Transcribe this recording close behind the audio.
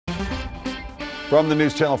From the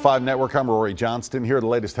News Channel 5 network, I'm Rory Johnston. Here are the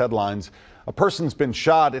latest headlines. A person's been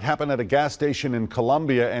shot. It happened at a gas station in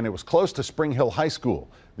Columbia, and it was close to Spring Hill High School.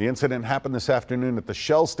 The incident happened this afternoon at the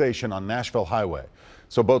Shell station on Nashville Highway.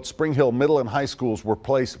 So both Spring Hill Middle and High Schools were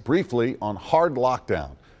placed briefly on hard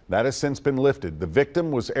lockdown. That has since been lifted. The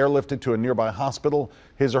victim was airlifted to a nearby hospital.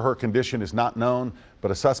 His or her condition is not known,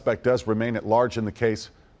 but a suspect does remain at large in the case.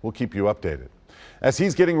 We'll keep you updated. As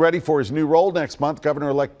he's getting ready for his new role next month,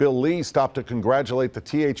 Governor-elect Bill Lee stopped to congratulate the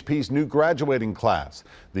THP's new graduating class.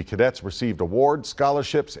 The cadets received awards,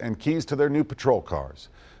 scholarships, and keys to their new patrol cars.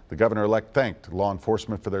 The governor-elect thanked law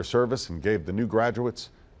enforcement for their service and gave the new graduates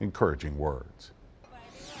encouraging words.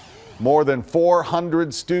 More than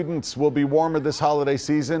 400 students will be warmer this holiday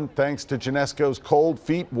season thanks to Genesco's Cold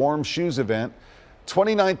Feet Warm Shoes event.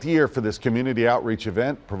 29th year for this community outreach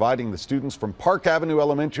event, providing the students from Park Avenue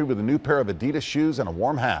Elementary with a new pair of Adidas shoes and a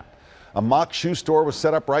warm hat. A mock shoe store was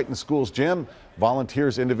set up right in the school's gym.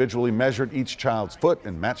 Volunteers individually measured each child's foot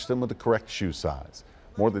and matched them with the correct shoe size.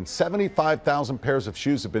 More than 75,000 pairs of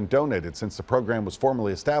shoes have been donated since the program was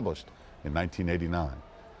formally established in 1989.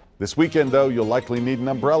 This weekend, though, you'll likely need an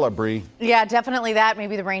umbrella, Bree. Yeah, definitely that.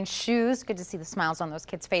 Maybe the rain shoes. Good to see the smiles on those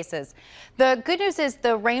kids' faces. The good news is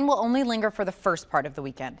the rain will only linger for the first part of the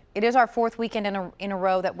weekend. It is our fourth weekend in a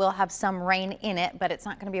row that will have some rain in it, but it's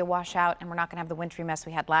not going to be a washout, and we're not going to have the wintry mess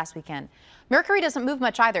we had last weekend. Mercury doesn't move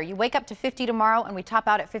much either. You wake up to 50 tomorrow, and we top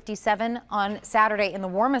out at 57 on Saturday in the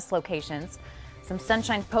warmest locations. Some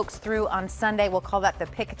sunshine pokes through on Sunday. We'll call that the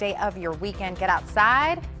pick day of your weekend. Get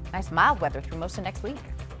outside. Nice mild weather through most of next week.